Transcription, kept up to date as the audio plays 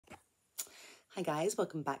Hi guys,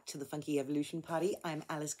 welcome back to the Funky Evolution Party. I'm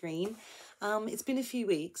Alice Green. It's been a few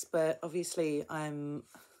weeks, but obviously I'm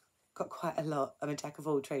got quite a lot. I'm a jack of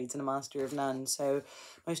all trades and a master of none. So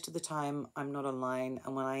most of the time I'm not online,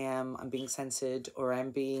 and when I am, I'm being censored or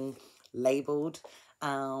I'm being labelled.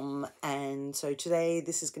 And so today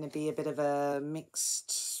this is going to be a bit of a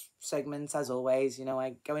mixed segments as always. You know,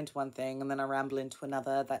 I go into one thing and then I ramble into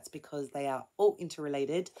another. That's because they are all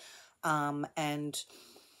interrelated. And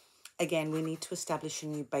again, we need to establish a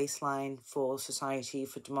new baseline for society,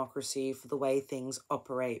 for democracy, for the way things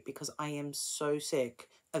operate, because I am so sick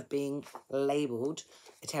of being labelled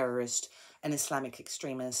a terrorist, an Islamic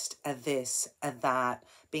extremist, a this, a that,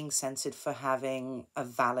 being censored for having a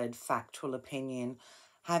valid factual opinion,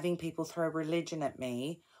 having people throw religion at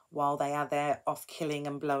me while they are there off killing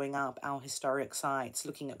and blowing up our historic sites,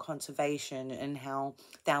 looking at conservation and how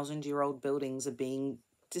 1,000-year-old buildings are being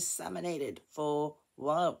disseminated for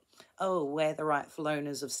what? Oh, we're the rightful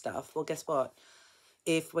owners of stuff. Well, guess what?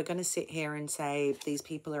 If we're going to sit here and say these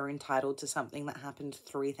people are entitled to something that happened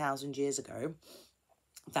 3,000 years ago,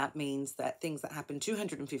 that means that things that happened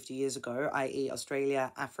 250 years ago, i.e.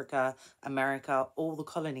 Australia, Africa, America, all the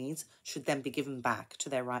colonies, should then be given back to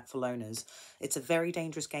their rightful owners. It's a very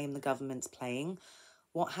dangerous game the government's playing.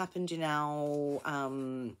 What happened in our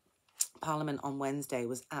Parliament on Wednesday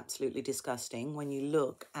was absolutely disgusting. When you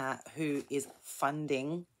look at who is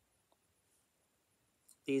funding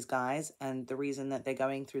these guys and the reason that they're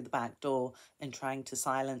going through the back door and trying to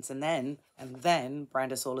silence and then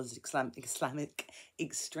brand us all as Islamic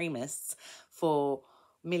extremists for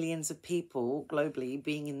millions of people globally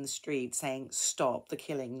being in the street saying stop the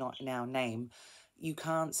killing, not in our name. You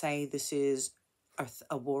can't say this is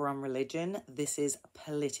a war on religion. This is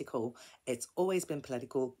political. It's always been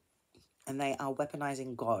political, and they are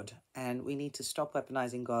weaponizing God, and we need to stop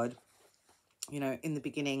weaponizing God. You know, in the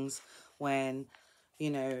beginnings when,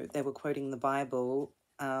 you know, they were quoting the Bible,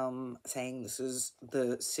 saying this is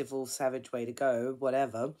the civil, savage way to go,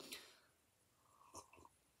 whatever.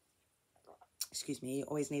 Excuse me, you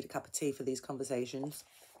always need a cup of tea for these conversations.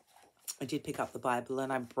 I did pick up the Bible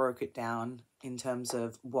and I broke it down in terms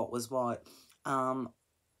of what was what. I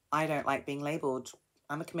don't like being labelled.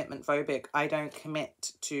 I'm a commitment phobic. I don't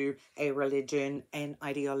commit to a religion and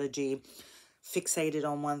ideology fixated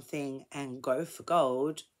on one thing and go for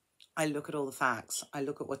gold. I look at all the facts. I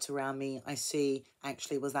look at what's around me. I see,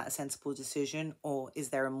 actually, was that a sensible decision, or is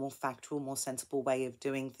there a more factual, more sensible way of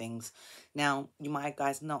doing things? Now, you might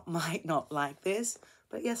not like this,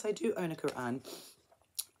 but yes, I do own a Quran.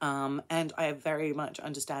 And I very much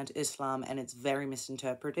understand Islam, and it's very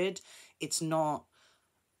misinterpreted. It's not,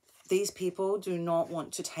 these people do not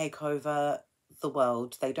want to take over the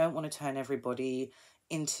world. They don't want to turn everybody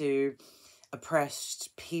into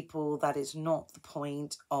oppressed people. That is not the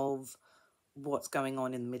point of what's going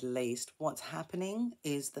on in the Middle East. What's happening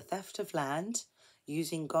is the theft of land,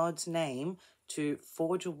 using God's name to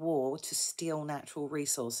forge a war to steal natural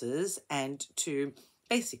resources and to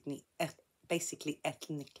basically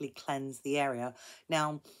ethnically cleanse the area.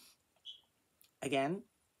 Now, again,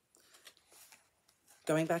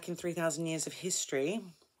 going back in 3,000 years of history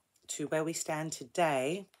to where we stand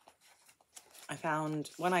today, I found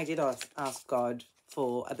when I did ask God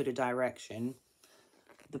for a bit of direction,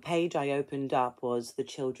 the page I opened up was the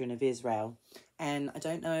children of Israel. And I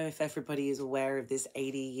don't know if everybody is aware of this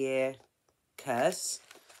 80-year curse,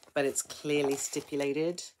 but it's clearly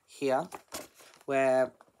stipulated here,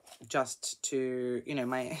 where just to, you know,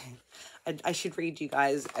 I should read you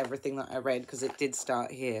guys everything that I read, because it did start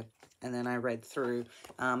here and then I read through,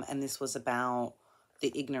 and this was about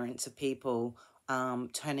the ignorance of people,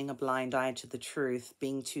 turning a blind eye to the truth,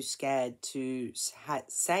 being too scared to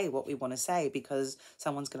say what we want to say because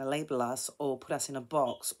someone's going to label us or put us in a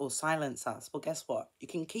box or silence us. Well, guess what? You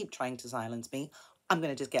can keep trying to silence me. I'm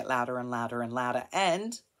going to just get louder and louder and louder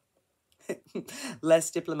and less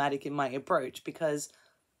diplomatic in my approach, because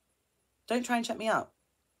don't try and shut me up.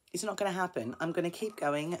 It's not going to happen. I'm going to keep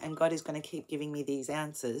going, and God is going to keep giving me these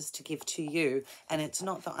answers to give to you. And it's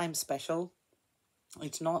not that I'm special.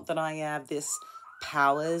 It's not that I have this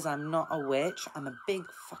powers. I'm not a witch. I'm a big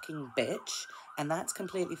fucking bitch. And that's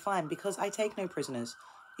completely fine, because I take no prisoners.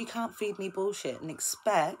 You can't feed me bullshit and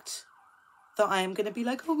expect that I am going to be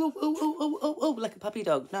like, oh, like a puppy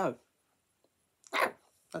dog. No.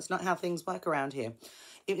 That's not how things work around here.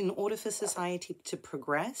 In order for society to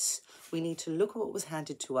progress, we need to look at what was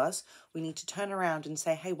handed to us. We need to turn around and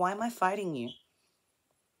say, hey, why am I fighting you?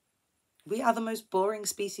 We are the most boring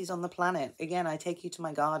species on the planet. Again, I take you to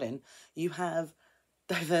my garden. You have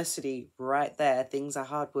diversity right there. Things are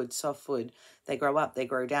hardwood, softwood. They grow up, they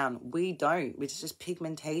grow down. We don't. It's just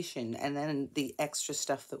pigmentation and then the extra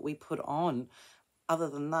stuff that we put on. Other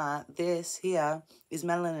than that, this here is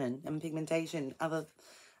melanin and pigmentation. I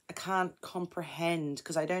can't comprehend,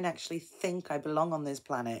 because I don't actually think I belong on this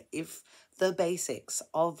planet, if the basics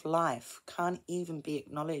of life can't even be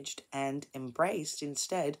acknowledged and embraced.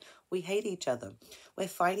 Instead, we hate each other. We're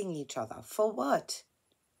fighting each other. For what?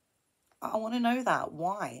 I want to know that.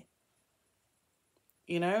 Why?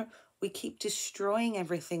 You know, we keep destroying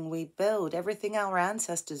everything we build, everything our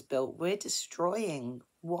ancestors built. We're destroying.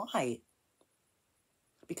 Why?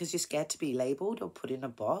 Because you're scared to be labeled or put in a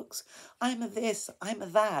box. I'm a this, I'm a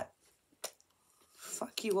that.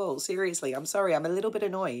 Fuck you all. Seriously, I'm sorry. I'm a little bit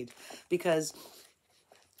annoyed, because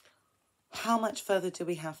how much further do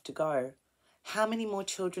we have to go? How many more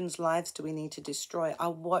children's lives do we need to destroy? I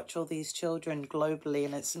watch all these children globally,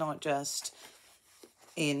 and it's not just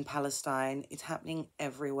in Palestine. It's happening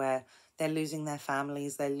everywhere. They're losing their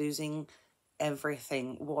families. They're losing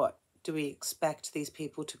everything. What do we expect these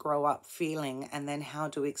people to grow up feeling? And then how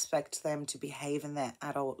do we expect them to behave in their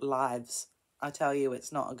adult lives? I tell you,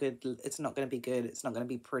 it's not going to be good. It's not going to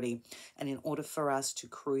be pretty. And in order for us to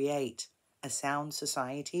create a sound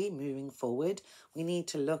society moving forward, we need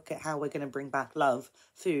to look at how we're going to bring back love,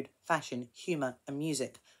 food, fashion, humor, and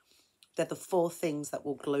music. They're the 4 things that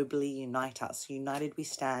will globally unite us. United we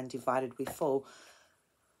stand, divided we fall.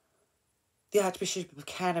 The Archbishop of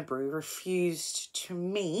Canterbury refused to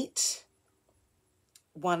meet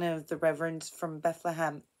one of the reverends from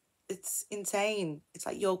Bethlehem. It's insane. It's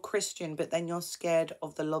like, you're Christian, but then you're scared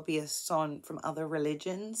of the lobbyists from other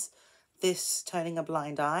religions. This turning a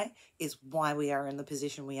blind eye is why we are in the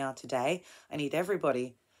position we are today. I need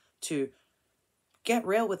everybody to get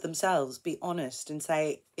real with themselves, be honest, and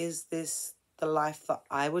say, is this the life that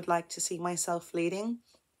I would like to see myself leading?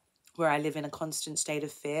 Where I live in a constant state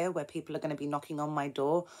of fear, where people are going to be knocking on my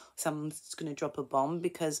door, someone's going to drop a bomb,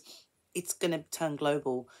 because it's going to turn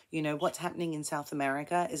global. You know, what's happening in South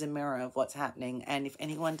America is a mirror of what's happening. And if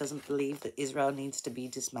anyone doesn't believe that Israel needs to be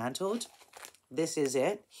dismantled, this is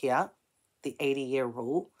it here, the 80-year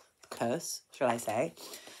rule, curse, shall I say.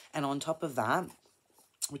 And on top of that,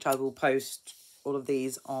 which I will post all of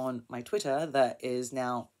these on my Twitter that is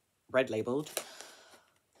now red labeled,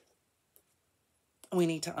 we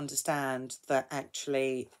need to understand that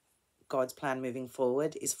actually God's plan moving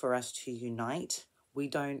forward is for us to unite. We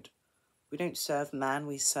don't serve man,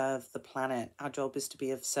 we serve the planet. Our job is to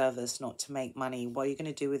be of service, not to make money. What are you going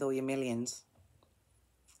to do with all your millions?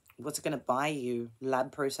 What's it going to buy you?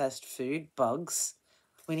 Lab processed food? Bugs?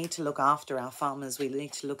 We need to look after our farmers. We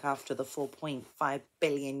need to look after the 4.5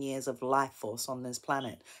 billion years of life force on this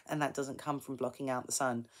planet. And that doesn't come from blocking out the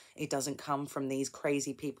sun. It doesn't come from these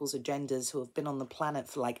crazy people's agendas who have been on the planet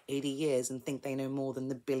for like 80 years and think they know more than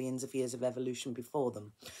the billions of years of evolution before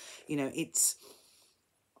them. You know, it's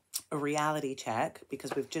a reality check,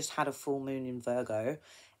 because we've just had a full moon in Virgo.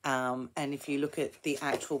 And if you look at the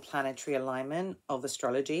actual planetary alignment of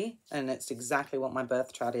astrology, and it's exactly what my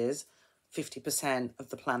birth chart is, 50% of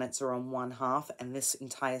the planets are on one half and this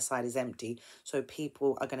entire side is empty. So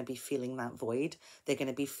people are going to be feeling that void. They're going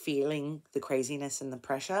to be feeling the craziness and the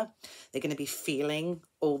pressure. They're going to be feeling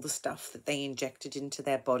all the stuff that they injected into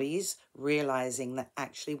their bodies, realizing that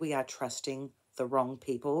actually we are trusting the wrong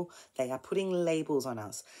people. They are putting labels on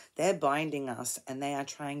us. They're binding us and they are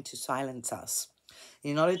trying to silence us.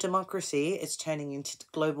 You're not a democracy. It's turning into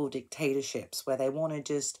global dictatorships where they want to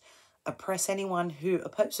just oppress anyone who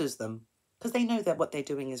opposes them, because they know that what they're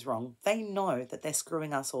doing is wrong. They know that they're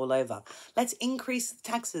screwing us all over. Let's increase the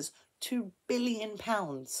taxes. £2 billion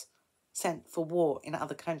sent for war in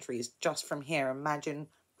other countries just from here. Imagine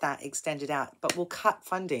that extended out. But we'll cut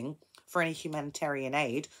funding for any humanitarian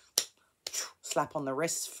aid. Slap on the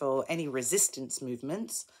wrists for any resistance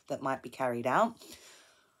movements that might be carried out.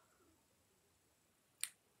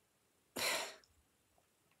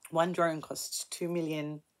 One drone costs £2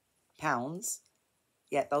 million.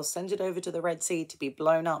 Yet they'll send it over to the Red Sea to be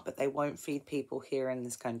blown up, but they won't feed people here in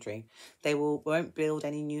this country. They won't build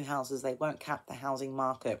any new houses. They won't cap the housing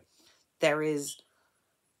market. There is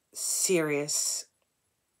serious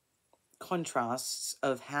contrasts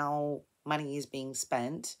of how money is being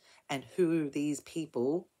spent and who these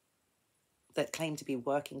people that claim to be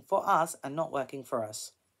working for us are not working for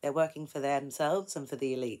us. They're working for themselves and for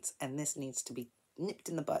the elites. And this needs to be nipped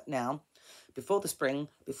in the butt now, before the spring,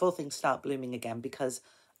 before things start blooming again. Because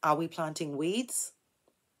are we planting weeds?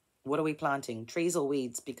 What are we planting? Trees or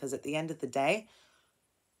weeds? Because at the end of the day,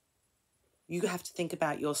 You have to think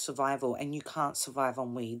about your survival, and you can't survive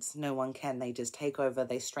on weeds. No one can. They just take over,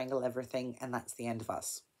 they strangle everything, and that's the end of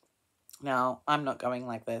us. Now, I'm not going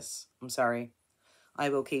like this. I'm sorry. I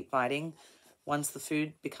will keep fighting. Once the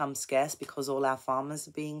food becomes scarce because all our farmers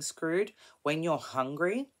are being screwed, when you're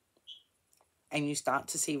hungry and you start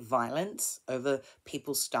to see violence over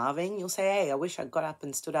people starving, you'll say, hey, I wish I got up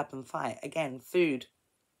and stood up and fight. Again, food.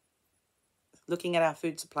 Looking at our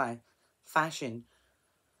food supply, fashion.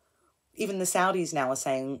 Even the Saudis now are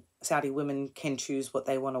saying Saudi women can choose what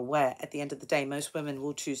they want to wear. At the end of the day, most women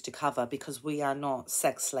will choose to cover because we are not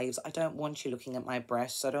sex slaves. I don't want you looking at my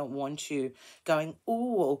breasts. I don't want you going,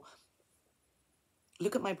 oh,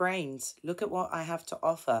 look at my brains. Look at what I have to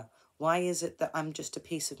offer. Why is it that I'm just a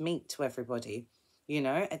piece of meat to everybody? You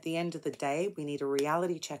know, at the end of the day, we need a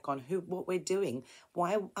reality check on what we're doing.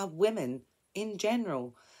 Why are women in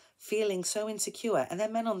general feeling so insecure? And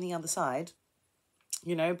then men on the other side,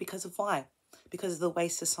 you know, because of why? Because of the way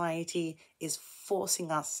society is forcing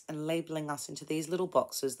us and labeling us into these little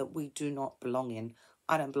boxes that we do not belong in.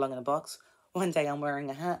 I don't belong in a box. One day I'm wearing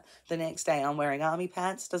a hat. The next day I'm wearing army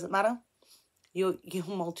pants. Doesn't matter. You're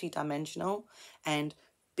multi-dimensional, and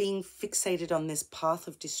being fixated on this path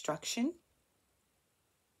of destruction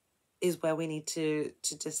is where we need to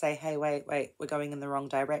just say, hey, wait, we're going in the wrong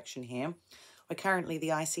direction here. Where currently the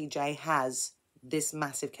ICJ has this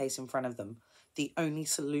massive case in front of them. The only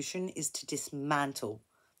solution is to dismantle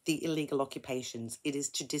the illegal occupations. It is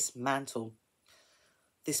to dismantle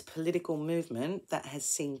this political movement that has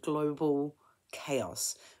seen global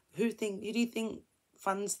chaos. Who do you think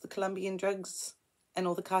funds the Colombian drugs and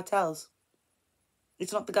all the cartels?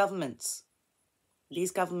 It's not the governments.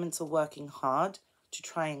 These governments are working hard to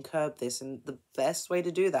try and curb this, and the best way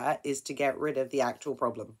to do that is to get rid of the actual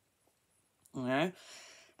problem. You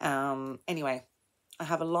know? Anyway, I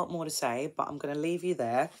have a lot more to say, but I'm going to leave you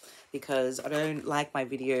there because I don't like my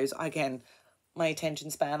videos. Again, my attention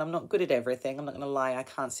span, I'm not good at everything. I'm not going to lie. I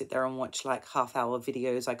can't sit there and watch like half-hour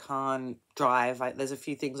videos. I can't drive. There's a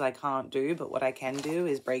few things I can't do, but what I can do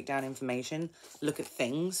is break down information, look at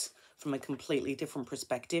things from a completely different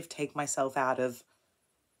perspective, take myself out of,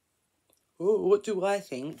 oh, what do I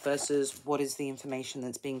think, versus what is the information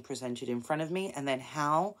that's being presented in front of me, and then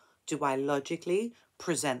how do I logically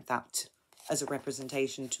present that as a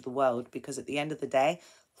representation to the world? Because at the end of the day,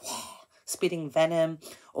 spitting venom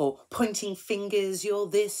or pointing fingers, you're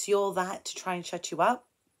this, you're that, to try and shut you up,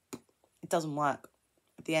 it doesn't work.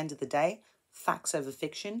 At the end of the day, facts over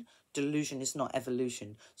fiction, delusion is not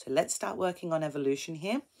evolution. So let's start working on evolution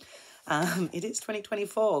here. It is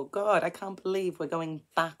 2024. God, I can't believe we're going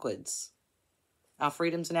backwards. Our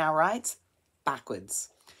freedoms and our rights, backwards.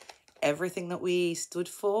 Everything that we stood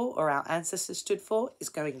for, or our ancestors stood for, is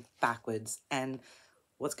going backwards. And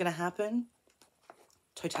what's going to happen?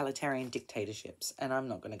 Totalitarian dictatorships, and I'm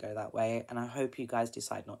not going to go that way, and I hope you guys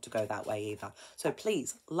decide not to go that way either. So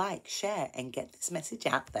please like, share, and get this message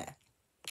out there.